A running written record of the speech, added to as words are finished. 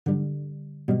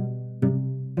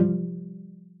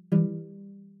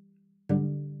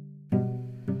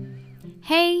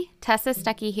Hey, Tessa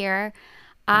Stuckey here.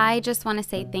 I just want to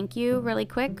say thank you really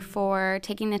quick for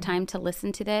taking the time to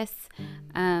listen to this.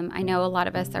 I know a lot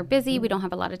of us are busy. We don't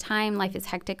have a lot of time. Life is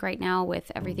hectic right now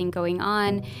with everything going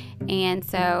on. And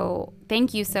so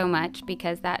thank you so much,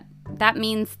 because that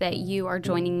means that you are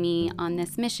joining me on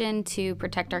this mission to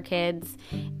protect our kids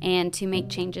and to make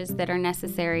changes that are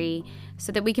necessary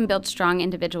so that we can build strong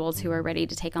individuals who are ready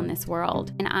to take on this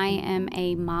world. And I am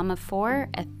a mom of 4,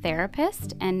 a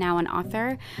therapist, and now an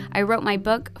author. I wrote my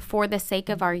book For the Sake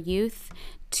of Our Youth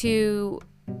to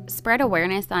spread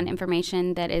awareness on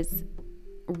information that is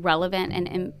relevant and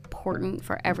important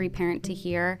for every parent to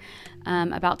hear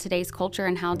about today's culture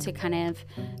and how to kind of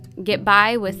get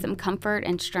by with some comfort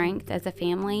and strength as a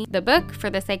family. The book, For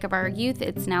the Sake of Our Youth,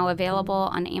 it's now available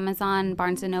on Amazon,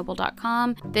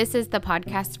 barnesandnoble.com. This is the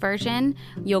podcast version.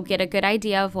 You'll get a good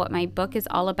idea of what my book is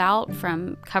all about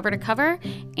from cover to cover,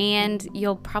 and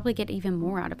you'll probably get even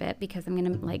more out of it because I'm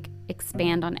going to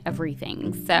expand on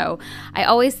everything. So I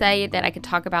always say that I could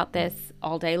talk about this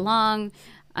all day long.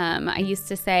 I used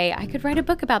to say I could write a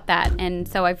book about that, and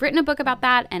so I've written a book about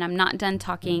that, and I'm not done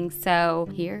talking, so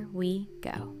here we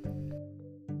go.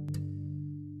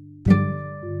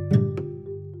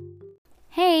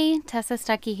 Hey, Tessa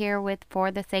Stuckey here with For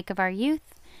the Sake of Our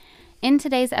Youth. In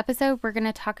today's episode, we're going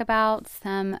to talk about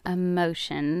some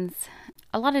emotions.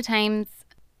 A lot of times,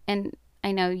 and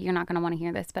I know you're not going to want to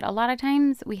hear this, but a lot of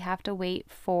times we have to wait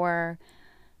for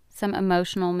some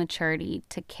emotional maturity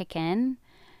to kick in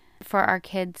for our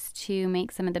kids to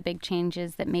make some of the big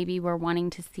changes that maybe we're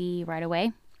wanting to see right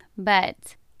away.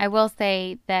 But I will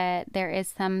say that there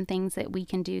is some things that we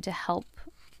can do to help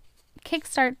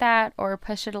kickstart that or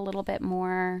push it a little bit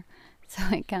more so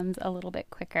it comes a little bit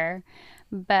quicker.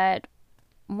 But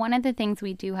one of the things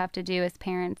we do have to do as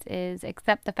parents is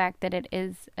accept the fact that it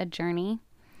is a journey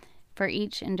for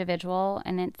each individual,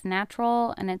 and it's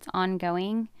natural and it's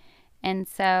ongoing. And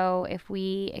so if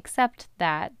we accept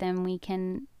that, then we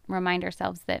can remind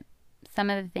ourselves that some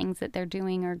of the things that they're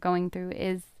doing or going through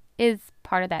is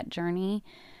part of that journey,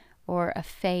 or a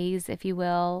phase, if you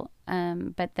will,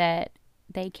 but that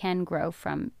they can grow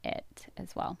from it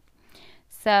as well.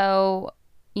 So,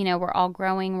 we're all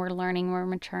growing, we're learning, we're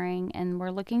maturing, and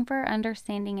we're looking for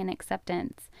understanding and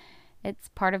acceptance. It's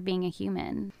part of being a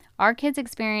human. Our kids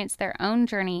experience their own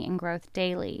journey and growth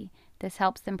daily. This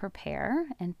helps them prepare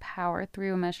and power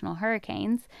through emotional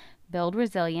hurricanes, build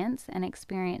resilience, and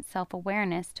experience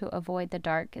self-awareness to avoid the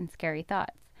dark and scary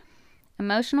thoughts.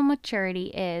 Emotional maturity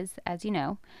is, as you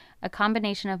know, a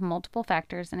combination of multiple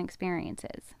factors and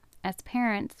experiences. As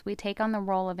parents, we take on the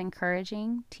role of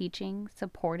encouraging, teaching,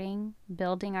 supporting,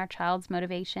 building our child's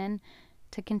motivation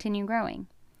to continue growing.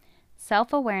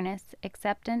 Self-awareness,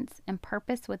 acceptance, and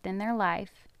purpose within their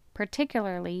life,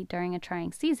 particularly during a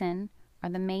trying season, are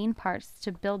the main parts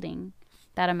to building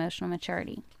that emotional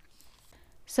maturity.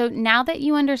 So now that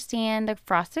you understand the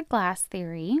frosted glass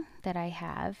theory that I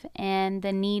have and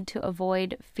the need to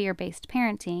avoid fear-based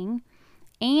parenting,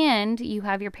 and you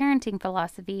have your parenting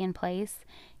philosophy in place,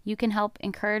 you can help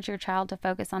encourage your child to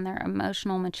focus on their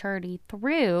emotional maturity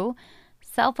through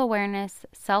self-awareness,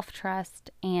 self-trust,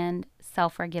 and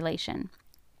self-regulation.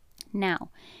 Now,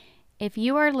 if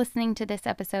you are listening to this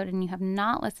episode and you have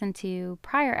not listened to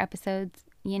prior episodes,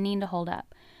 you need to hold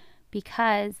up.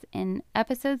 Because in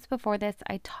episodes before this,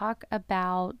 I talk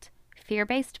about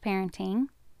fear-based parenting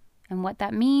and what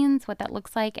that means, what that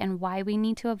looks like, and why we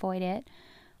need to avoid it.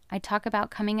 I talk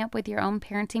about coming up with your own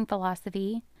parenting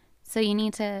philosophy. So you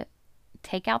need to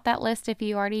take out that list if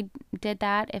you already did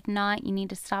that. If not, you need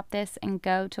to stop this and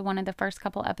go to one of the first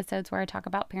couple episodes where I talk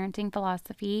about parenting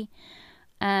philosophy.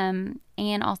 And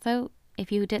also,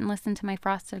 if you didn't listen to my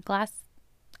Frosted Glass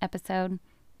episode,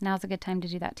 now's a good time to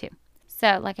do that too.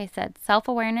 So, like I said,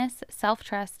 self-awareness,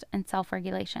 self-trust, and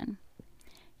self-regulation.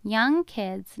 Young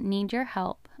kids need your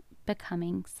help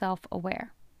becoming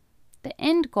self-aware. The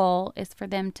end goal is for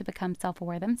them to become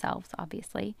self-aware themselves,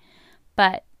 obviously,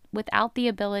 but without the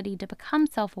ability to become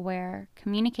self-aware,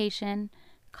 communication,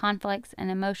 conflicts, and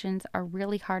emotions are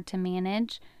really hard to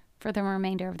manage for the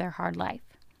remainder of their hard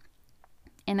life.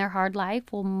 And their hard life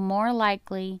will more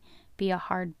likely be a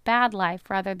hard bad life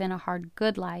rather than a hard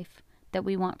good life that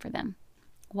we want for them.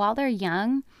 While they're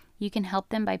young, you can help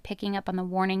them by picking up on the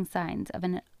warning signs of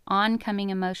an oncoming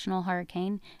emotional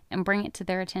hurricane and bring it to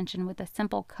their attention with a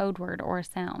simple code word or a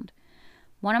sound.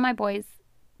 One of my boys,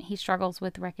 he struggles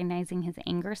with recognizing his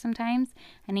anger sometimes,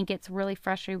 and he gets really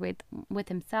frustrated with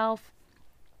himself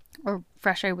or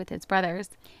frustrated with his brothers,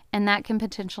 and that can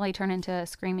potentially turn into a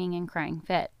screaming and crying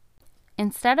fit.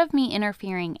 Instead of me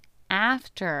interfering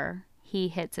after he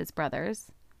hits his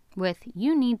brothers with,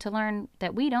 "You need to learn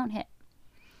that we don't hit,"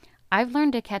 I've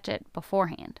learned to catch it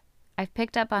beforehand. I've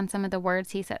picked up on some of the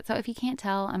words he said. So if you can't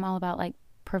tell, I'm all about like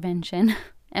prevention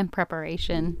and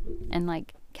preparation and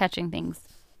like catching things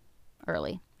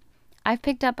early. I've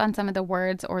picked up on some of the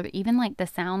words or even like the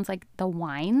sounds, like the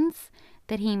whines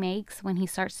that he makes when he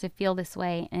starts to feel this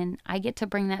way. And I get to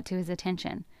bring that to his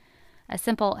attention. A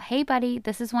simple, hey buddy,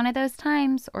 this is one of those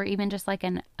times, or even just like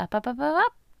an up, up, up, up,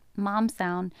 up mom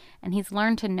sound. And he's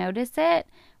learned to notice it,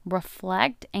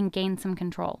 reflect, and gain some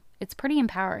control. It's pretty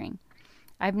empowering.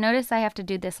 I've noticed I have to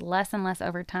do this less and less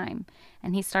over time,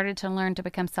 and he started to learn to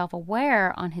become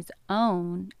self-aware on his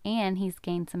own, and he's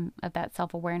gained some of that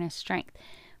self-awareness strength.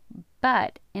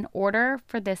 But in order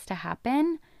for this to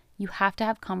happen, you have to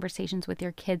have conversations with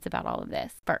your kids about all of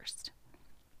this first.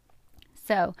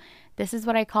 So this is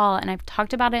what I call, and I've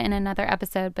talked about it in another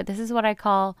episode, but this is what I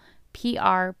call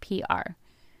PRPR.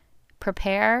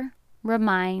 Prepare,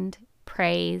 remind,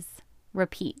 praise,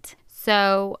 repeat.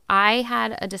 So I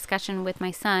had a discussion with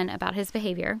my son about his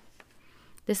behavior.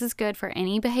 This is good for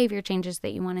any behavior changes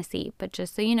that you want to see, but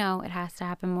just so you know, it has to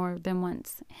happen more than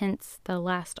once, hence the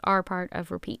last R part of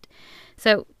repeat.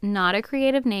 So not a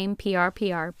creative name,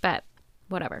 PRPR, but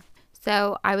whatever.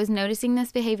 So I was noticing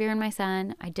this behavior in my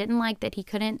son. I didn't like that he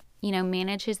couldn't,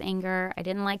 manage his anger. I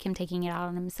didn't like him taking it out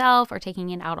on himself or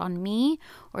taking it out on me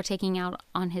or taking out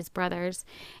on his brothers.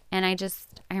 And I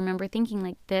remember thinking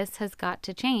like, this has got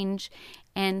to change.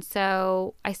 And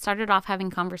so I started off having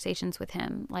conversations with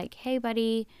him like, hey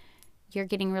buddy, you're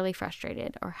getting really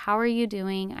frustrated, or how are you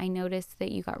doing? I noticed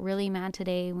that you got really mad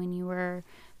today when you were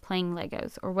playing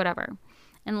Legos or whatever.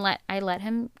 And I let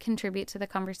him contribute to the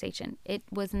conversation. It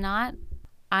was not,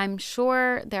 I'm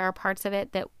sure there are parts of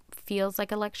it that feels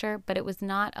like a lecture, but it was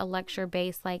not a lecture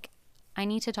based like, I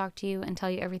need to talk to you and tell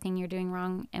you everything you're doing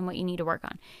wrong and what you need to work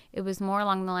on. It was more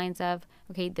along the lines of,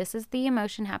 okay, this is the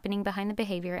emotion happening behind the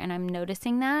behavior and I'm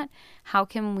noticing that. How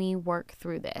can we work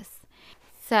through this?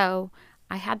 So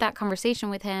I had that conversation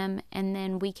with him, and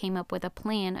then we came up with a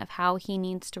plan of how he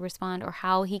needs to respond or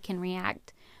how he can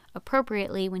react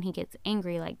appropriately when he gets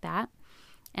angry like that.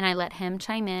 And I let him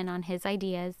chime in on his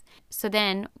ideas. So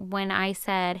then when I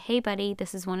said, hey buddy,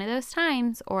 this is one of those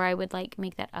times, or I would like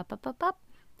make that up, up, up, up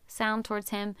sound towards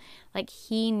him, like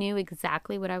he knew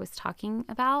exactly what I was talking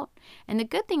about. And the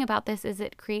good thing about this is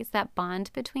it creates that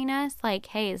bond between us. Like,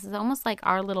 hey, this is almost like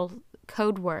our little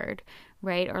code word,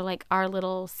 right? Or like our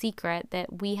little secret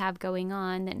that we have going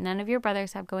on that none of your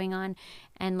brothers have going on.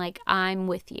 And like, I'm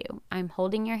with you. I'm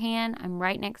holding your hand. I'm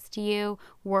right next to you.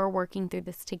 We're working through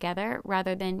this together,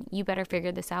 rather than you better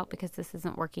figure this out because this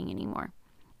isn't working anymore.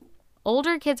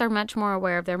 Older kids are much more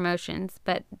aware of their emotions,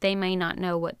 but they may not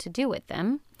know what to do with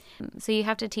them. So you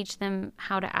have to teach them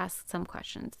how to ask some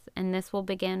questions. And this will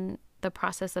begin the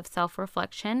process of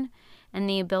self-reflection and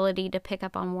the ability to pick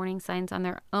up on warning signs on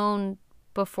their own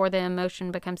before the emotion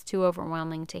becomes too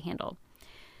overwhelming to handle.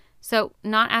 So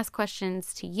not ask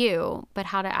questions to you, but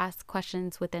how to ask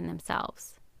questions within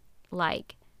themselves.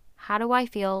 Like, how do I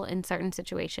feel in certain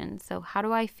situations? So how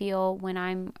do I feel when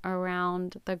I'm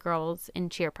around the girls in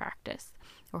cheer practice?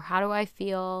 Or how do I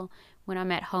feel when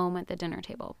I'm at home at the dinner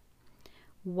table?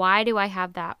 Why do I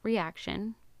have that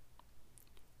reaction?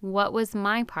 What was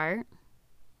my part?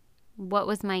 What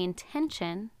was my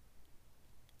intention?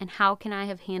 And how can I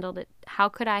have handled it? How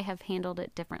could I have handled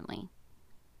it differently?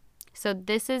 So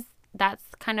that's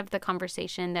kind of the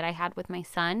conversation that I had with my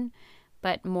son,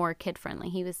 but more kid friendly.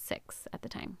 He was 6 at the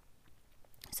time.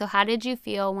 So how did you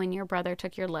feel when your brother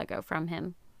took your Lego from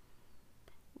him?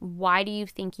 Why do you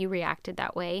think you reacted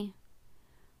that way?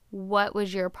 What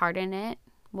was your part in it?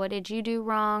 What did you do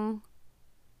wrong?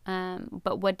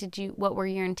 But what were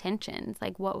your intentions?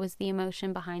 Like, what was the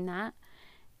emotion behind that?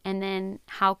 And then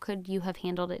how could you have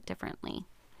handled it differently?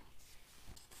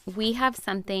 We have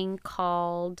something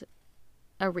called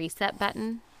a reset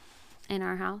button in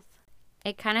our house.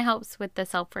 It kind of helps with the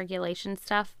self-regulation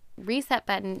stuff. Reset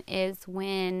button is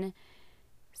when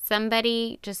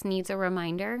somebody just needs a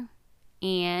reminder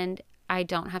and I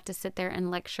don't have to sit there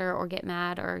and lecture or get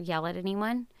mad or yell at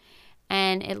anyone.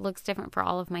 And it looks different for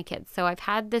all of my kids. So I've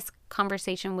had this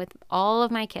conversation with all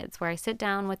of my kids where I sit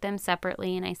down with them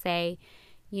separately and I say,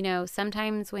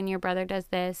 sometimes when your brother does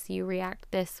this, you react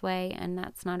this way and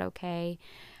that's not okay.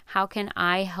 How can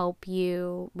I help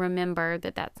you remember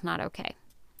that that's not okay?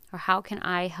 Or how can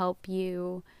I help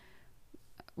you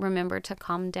remember to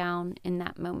calm down in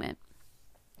that moment?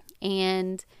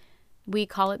 And we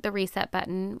call it the reset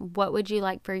button. What would you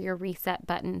like for your reset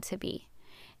button to be?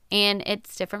 And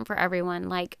it's different for everyone.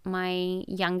 Like my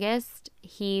youngest,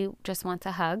 he just wants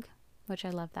a hug, which I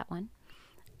love that one.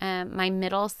 My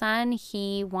middle son,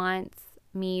 he wants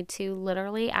me to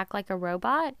literally act like a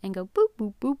robot and go boop,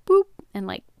 boop, boop, boop, and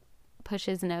like push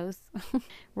his nose.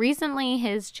 Recently,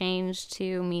 his changed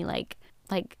to me like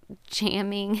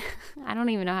jamming. I don't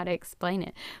even know how to explain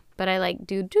it, but I like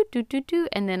do,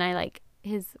 and then I like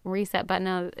his reset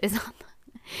button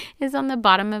is on the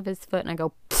bottom of his foot, and I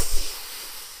go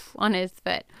on his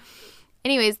foot.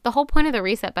 Anyways, the whole point of the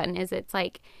reset button is it's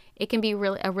like it can be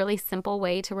a really simple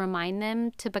way to remind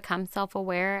them to become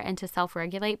self-aware and to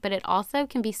self-regulate, but it also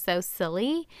can be so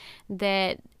silly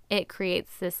that it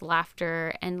creates this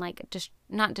laughter and like just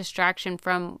not distraction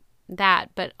from that,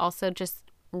 but also just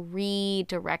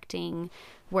redirecting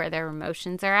where their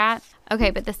emotions are at.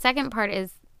 Okay, but the second part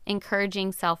is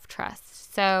encouraging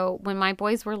self-trust. So when my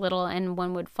boys were little and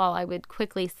one would fall, I would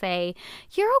quickly say,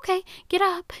 "You're okay, get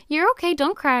up, you're okay,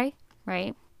 don't cry,"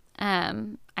 right?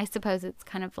 I suppose it's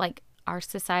kind of like our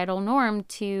societal norm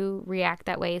to react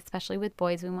that way, especially with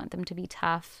boys. We want them to be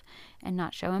tough and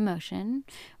not show emotion,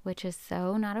 which is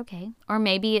so not okay. Or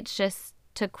maybe it's just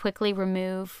to quickly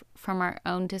remove from our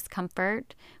own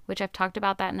discomfort, which I've talked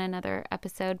about that in another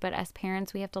episode. But as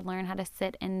parents, we have to learn how to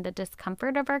sit in the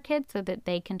discomfort of our kids so that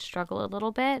they can struggle a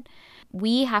little bit.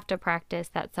 We have to practice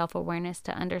that self-awareness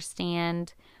to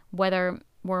understand whether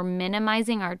we're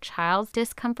minimizing our child's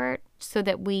discomfort so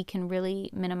that we can really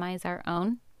minimize our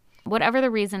own. Whatever the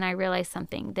reason, I realized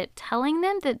something, that telling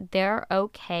them that they're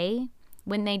okay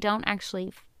when they don't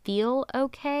actually feel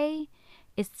okay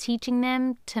is teaching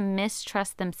them to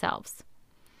mistrust themselves.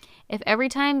 If every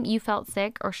time you felt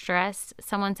sick or stressed,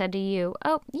 someone said to you,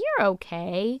 "Oh, you're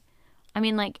okay," I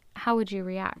mean, like, how would you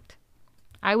react?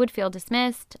 I would feel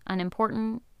dismissed,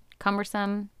 unimportant,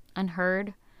 cumbersome,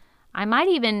 unheard. I might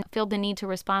even feel the need to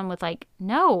respond with like,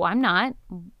 "No, I'm not.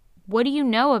 What do you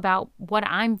know about what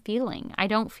I'm feeling? I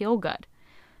don't feel good."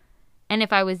 And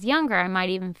if I was younger, I might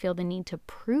even feel the need to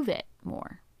prove it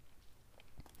more.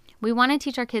 We want to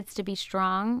teach our kids to be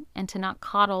strong and to not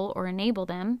coddle or enable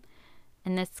them.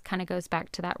 And this kind of goes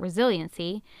back to that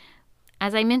resiliency.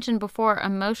 As I mentioned before,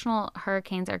 emotional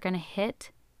hurricanes are going to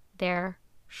hit their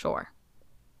shore.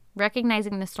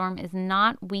 Recognizing the storm is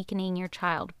not weakening your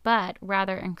child, but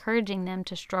rather encouraging them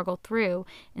to struggle through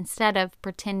instead of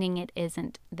pretending it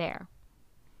isn't there.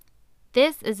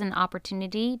 This is an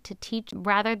opportunity to teach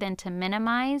rather than to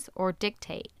minimize or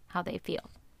dictate how they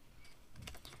feel.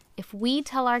 If we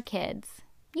tell our kids,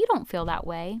 "You don't feel that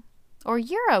way," or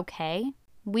 "You're okay,"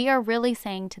 we are really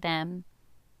saying to them,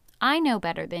 "I know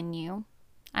better than you.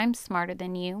 I'm smarter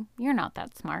than you. You're not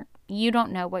that smart. You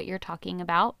don't know what you're talking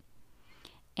about."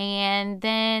 And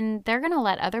then they're going to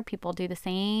let other people do the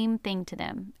same thing to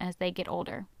them as they get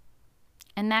older.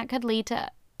 And that could lead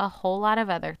to a whole lot of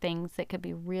other things that could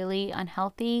be really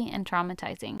unhealthy and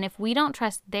traumatizing. And if we don't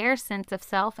trust their sense of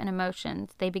self and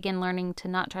emotions, they begin learning to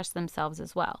not trust themselves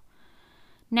as well.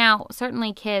 Now,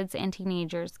 certainly kids and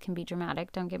teenagers can be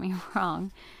dramatic, don't get me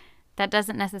wrong. That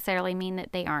doesn't necessarily mean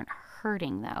that they aren't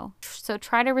hurting, though. So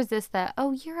try to resist the,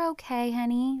 "Oh, you're okay,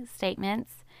 honey,"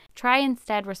 statements. Try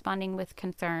instead responding with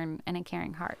concern and a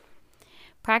caring heart.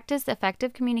 Practice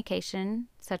effective communication,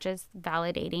 such as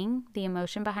validating the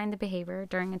emotion behind the behavior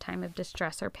during a time of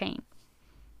distress or pain.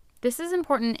 This is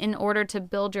important in order to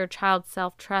build your child's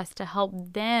self-trust to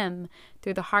help them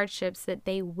through the hardships that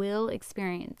they will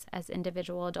experience as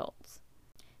individual adults.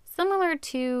 Similar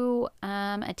to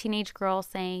a teenage girl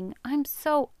saying, "I'm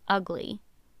so ugly,"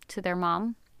 to their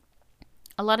mom.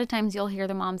 A lot of times you'll hear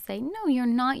the mom say, "No, you're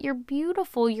not. You're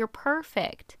beautiful. You're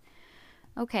perfect."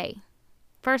 Okay,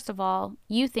 first of all,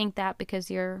 you think that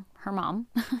because you're her mom.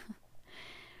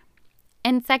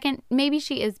 And second, maybe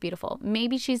she is beautiful.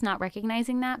 Maybe she's not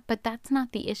recognizing that, but that's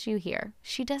not the issue here.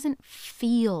 She doesn't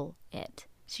feel it.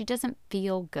 She doesn't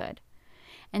feel good.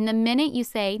 And the minute you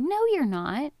say, "No, you're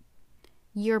not,"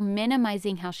 you're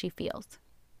minimizing how she feels.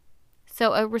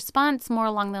 So a response more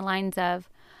along the lines of,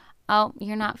 "Oh,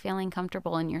 you're not feeling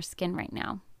comfortable in your skin right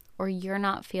now," or "You're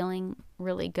not feeling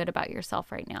really good about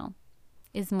yourself right now,"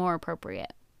 is more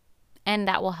appropriate. And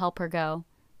that will help her go,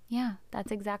 "Yeah,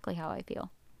 that's exactly how I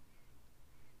feel."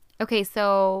 Okay,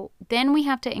 so then we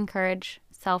have to encourage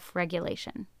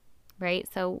self-regulation, right?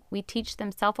 So we teach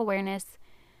them self-awareness,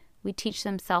 we teach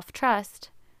them self-trust,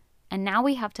 and now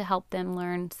we have to help them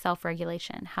learn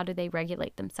self-regulation. How do they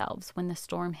regulate themselves when the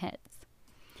storm hits?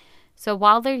 So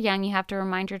while they're young, you have to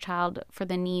remind your child for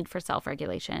the need for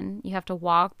self-regulation. You have to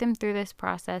walk them through this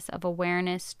process of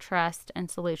awareness, trust, and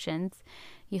solutions.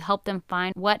 You help them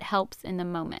find what helps in the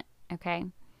moment, okay?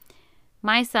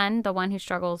 My son, the one who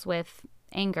struggles with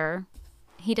anger,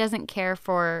 he doesn't care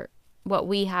for what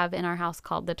we have in our house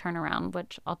called the turnaround,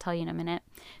 which I'll tell you in a minute.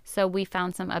 So we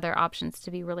found some other options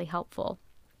to be really helpful.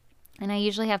 And I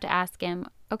usually have to ask him,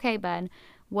 okay, bud,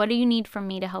 what do you need from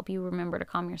me to help you remember to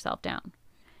calm yourself down?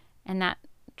 And that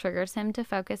triggers him to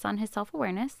focus on his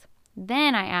self-awareness.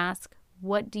 Then I ask,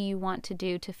 what do you want to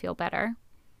do to feel better?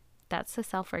 That's the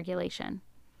self-regulation.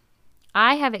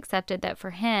 I have accepted that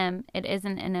for him, it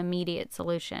isn't an immediate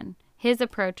solution. His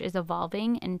approach is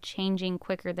evolving and changing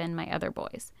quicker than my other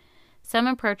boys. Some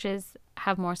approaches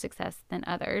have more success than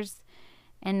others,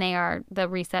 and they are the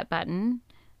reset button,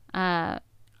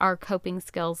 our coping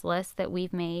skills list that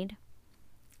we've made.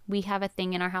 We have a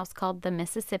thing in our house called the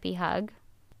Mississippi hug.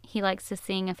 He likes to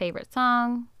sing a favorite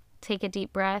song, take a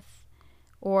deep breath,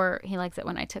 or he likes it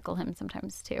when I tickle him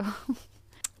sometimes too.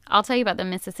 I'll tell you about the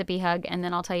Mississippi hug, and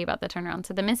then I'll tell you about the turnaround.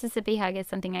 So the Mississippi hug is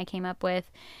something I came up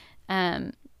with.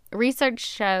 Research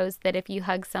shows that if you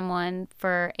hug someone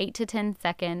for 8 to 10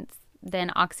 seconds, then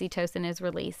oxytocin is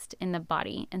released in the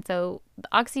body. And so the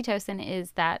oxytocin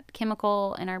is that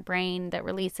chemical in our brain that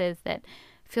releases that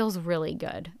feels really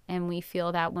good. And we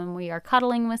feel that when we are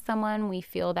cuddling with someone, we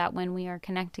feel that when we are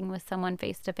connecting with someone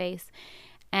face to face.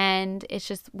 And it's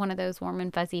just one of those warm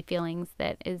and fuzzy feelings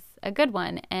that is a good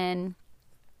one. And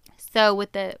so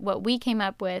with what we came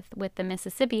up with the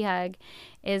Mississippi hug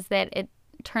is that it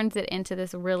turns it into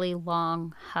this really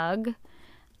long hug.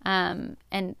 And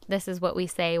this is what we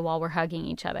say while we're hugging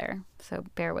each other. So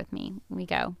bear with me. We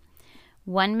go.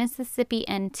 1 Mississippi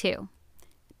and 2.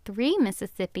 3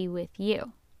 Mississippi with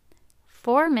you.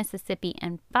 4 Mississippi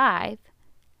and 5.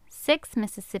 6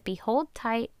 Mississippi hold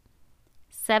tight.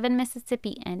 7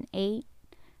 Mississippi and 8.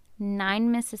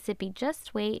 9 Mississippi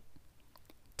just wait.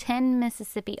 10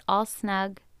 Mississippi all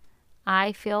snug.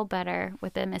 I feel better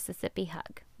with a Mississippi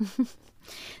hug.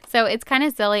 So it's kind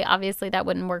of silly. Obviously, that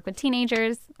wouldn't work with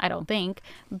teenagers, I don't think,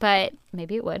 but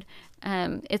maybe it would.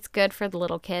 It's good for the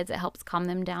little kids. It helps calm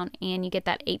them down, and you get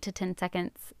that 8 to 10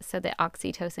 seconds so that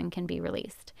oxytocin can be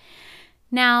released.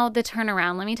 Now, the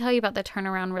turnaround. Let me tell you about the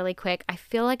turnaround really quick. I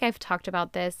feel like I've talked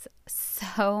about this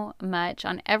so much.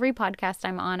 On every podcast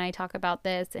I'm on, I talk about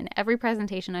this. In every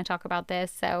presentation, I talk about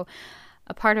this. So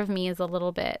a part of me is a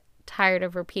little bit tired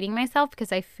of repeating myself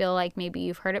because I feel like maybe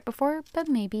you've heard it before, but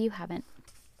maybe you haven't.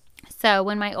 So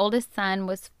when my oldest son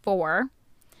was 4,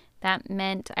 that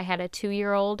meant I had a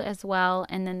 2-year-old as well,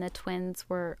 and then the twins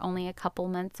were only a couple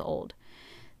months old.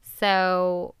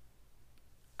 So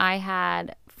I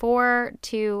had 4,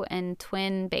 2, and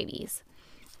twin babies,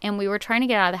 and we were trying to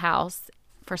get out of the house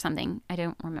for something. I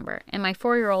don't remember. And my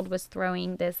 4-year-old was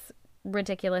throwing this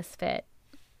ridiculous fit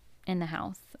in the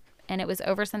house. And it was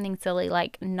over something silly,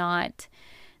 like not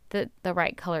the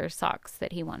right color socks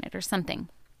that he wanted or something.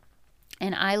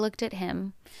 And I looked at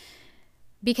him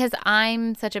because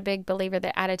I'm such a big believer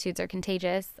that attitudes are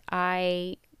contagious.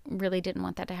 I really didn't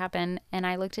want that to happen. And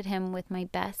I looked at him with my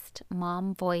best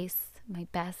mom voice, my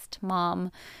best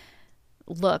mom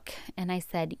look. And I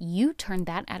said, you turn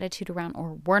that attitude around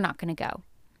or we're not going to go.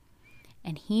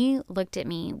 And he looked at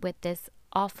me with this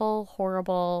awful,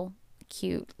 horrible,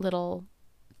 cute little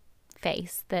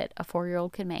face that a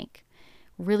 4-year-old could make.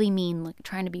 Really mean, like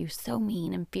trying to be so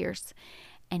mean and fierce.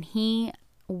 And he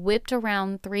whipped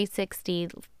around 360,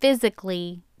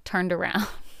 physically turned around.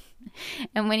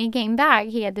 And when he came back,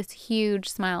 he had this huge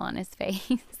smile on his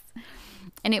face.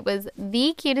 And it was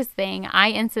the cutest thing.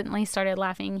 I instantly started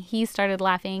laughing. He started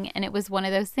laughing. And it was one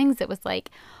of those things that was like,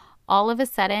 all of a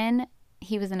sudden,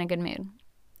 he was in a good mood.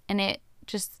 And it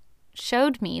just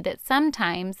showed me that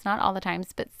sometimes, not all the times,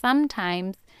 but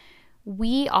sometimes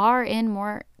we are in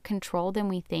more control than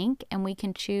we think, and we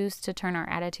can choose to turn our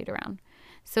attitude around.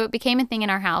 So it became a thing in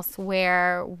our house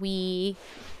where we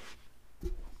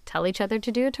tell each other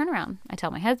to do a turnaround. I tell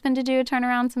my husband to do a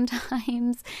turnaround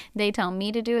sometimes. They tell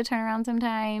me to do a turnaround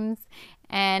sometimes.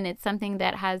 And it's something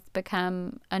that has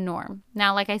become a norm.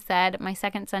 Now, like I said, my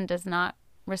second son does not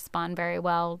respond very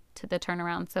well to the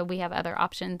turnaround, so we have other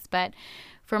options. But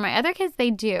for my other kids,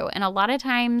 they do. And a lot of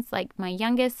times, like my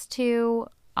youngest two,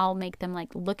 I'll make them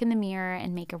like look in the mirror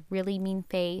and make a really mean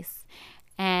face,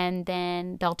 and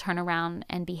then they'll turn around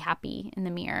and be happy in the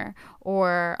mirror,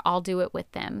 or I'll do it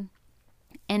with them.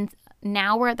 And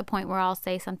now we're at the point where I'll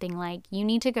say something like, you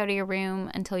need to go to your room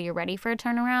until you're ready for a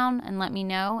turnaround and let me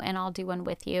know, and I'll do one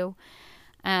with you.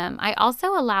 I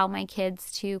also allow my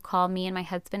kids to call me and my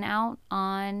husband out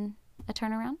on a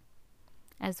turnaround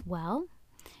as well,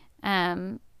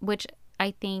 which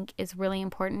I think is really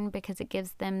important because it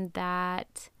gives them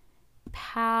that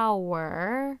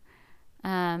power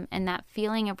and that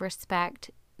feeling of respect,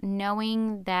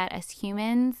 knowing that as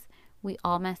humans, we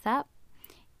all mess up.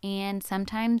 And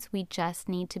sometimes we just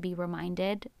need to be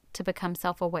reminded to become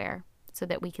self-aware so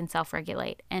that we can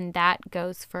self-regulate. And that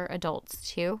goes for adults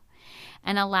too.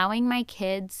 And allowing my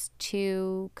kids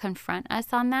to confront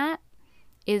us on that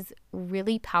is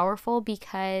really powerful,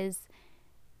 because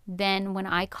then when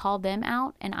I call them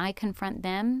out and I confront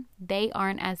them, they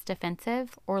aren't as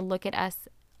defensive or look at us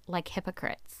like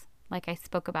hypocrites, like I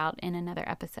spoke about in another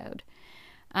episode.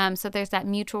 So there's that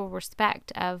mutual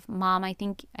respect of, Mom, I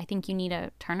think you need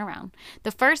a turnaround.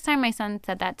 The first time my son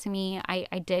said that to me,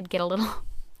 I did get a little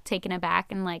taken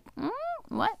aback and like,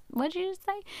 what'd you just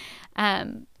say?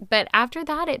 But after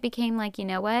that, it became like, you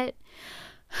know what?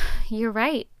 You're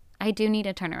right. I do need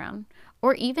a turnaround.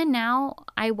 Or even now,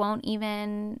 I won't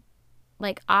even,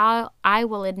 like, I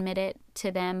will admit it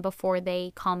to them before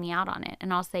they call me out on it.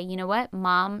 And I'll say, you know what?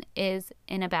 Mom is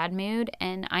in a bad mood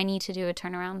and I need to do a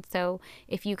turnaround. So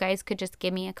if you guys could just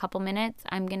give me a couple minutes,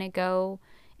 I'm going to go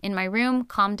in my room,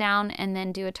 calm down, and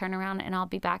then do a turnaround, and I'll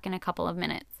be back in a couple of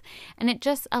minutes. And it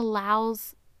just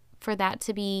allows for that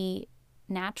to be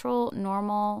natural,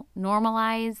 normal,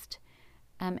 normalized,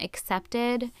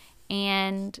 accepted,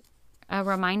 and a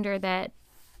reminder that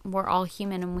we're all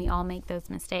human and we all make those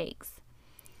mistakes.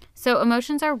 So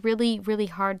emotions are really, really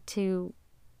hard to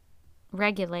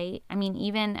regulate. I mean,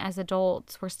 even as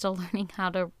adults, we're still learning how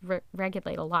to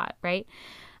regulate a lot, right?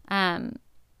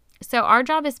 So our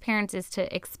job as parents is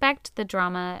to expect the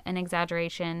drama and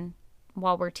exaggeration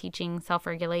while we're teaching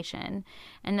self-regulation.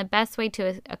 And the best way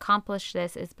to accomplish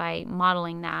this is by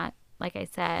modeling that, like I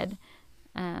said.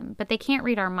 But they can't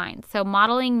read our minds. So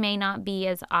modeling may not be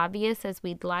as obvious as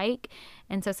we'd like.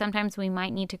 And so sometimes we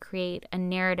might need to create a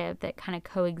narrative that kind of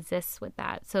coexists with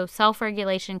that. So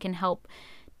self-regulation can help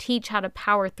teach how to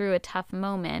power through a tough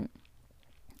moment.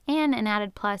 And an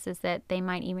added plus is that they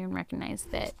might even recognize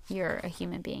that you're a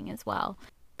human being as well.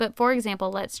 But for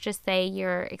example, let's just say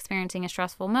you're experiencing a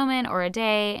stressful moment or a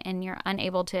day and you're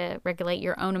unable to regulate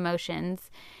your own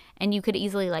emotions, and you could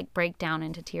easily like break down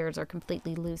into tears or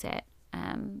completely lose it.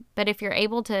 But if you're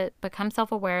able to become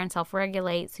self-aware and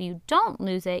self-regulate so you don't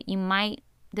lose it,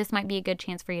 this might be a good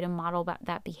chance for you to model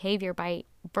that behavior by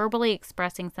verbally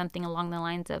expressing something along the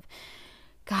lines of,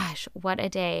 gosh, what a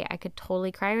day. I could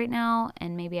totally cry right now,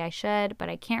 and maybe I should, but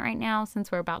I can't right now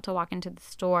since we're about to walk into the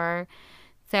store.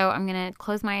 So I'm going to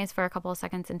close my eyes for a couple of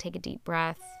seconds and take a deep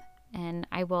breath, and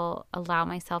I will allow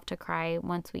myself to cry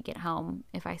once we get home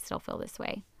if I still feel this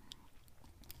way.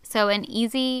 So an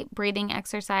easy breathing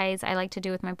exercise I like to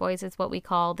do with my boys is what we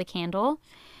call the candle.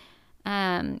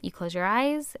 You close your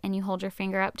eyes and you hold your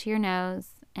finger up to your nose,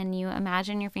 and you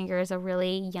imagine your finger is a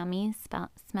really yummy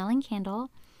smelling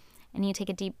candle. And you take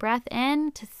a deep breath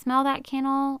in to smell that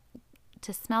candle,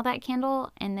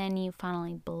 and then you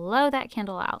finally blow that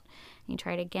candle out. You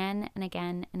try it again and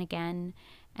again and again,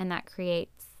 and that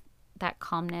creates that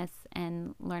calmness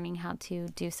and learning how to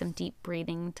do some deep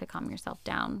breathing to calm yourself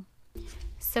down.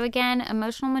 So again,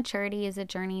 emotional maturity is a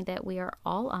journey that we are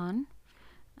all on,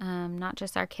 not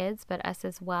just our kids, but us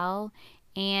as well.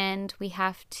 And we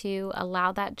have to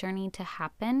allow that journey to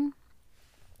happen.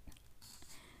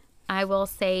 I will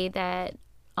say that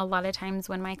a lot of times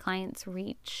when my clients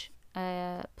reach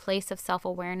a place of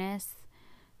self-awareness,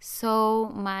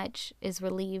 so much is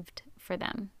relieved for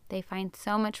them. They find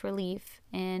so much relief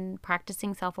in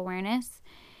practicing self-awareness.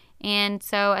 And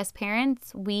so as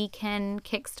parents, we can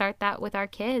kickstart that with our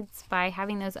kids by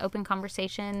having those open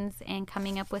conversations and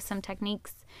coming up with some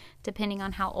techniques, depending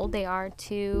on how old they are,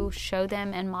 to show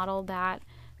them and model that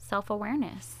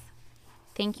self-awareness.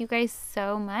 Thank you guys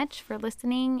so much for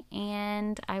listening,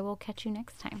 and I will catch you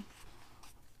next time.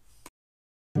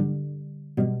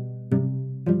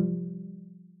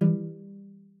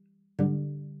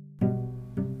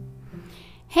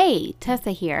 Hey,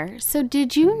 Tessa here. So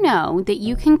did you know that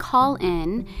you can call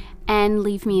in and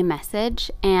leave me a message,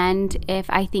 and if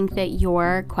I think that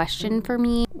your question for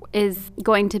me is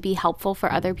going to be helpful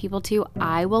for other people too,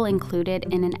 I will include it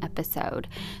in an episode.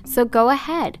 So go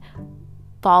ahead.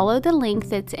 Follow the link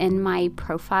that's in my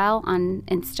profile on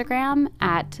Instagram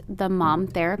at The Mom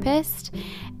Therapist,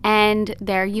 and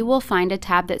there you will find a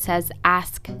tab that says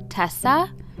Ask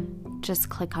Tessa. Just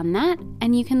click on that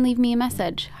and you can leave me a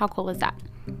message. How cool is that?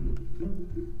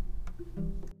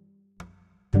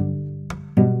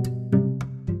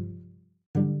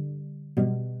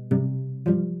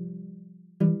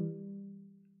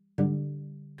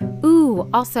 Ooh,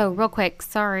 also real quick,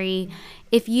 sorry.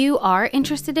 If you are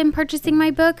interested in purchasing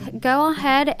my book, go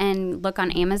ahead and look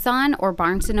on Amazon or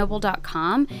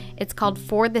barnesandnoble.com. It's called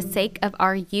For the Sake of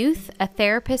Our Youth, A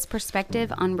Therapist's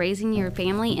Perspective on Raising Your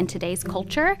Family in Today's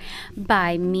Culture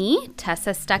by me, Tessa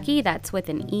Stuckey, that's with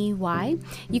an EY.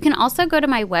 You can also go to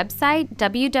my website,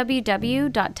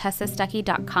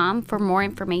 www.tessastuckey.com, for more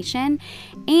information.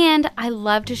 And I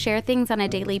love to share things on a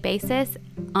daily basis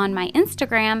on my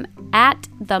Instagram at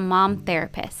The Mom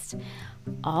Therapist.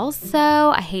 Also,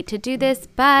 I hate to do this,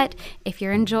 but if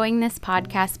you're enjoying this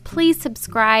podcast, please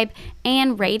subscribe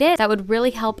and rate it. That would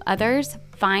really help others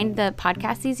find the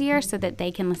podcast easier so that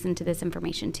they can listen to this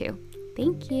information too.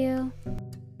 Thank you.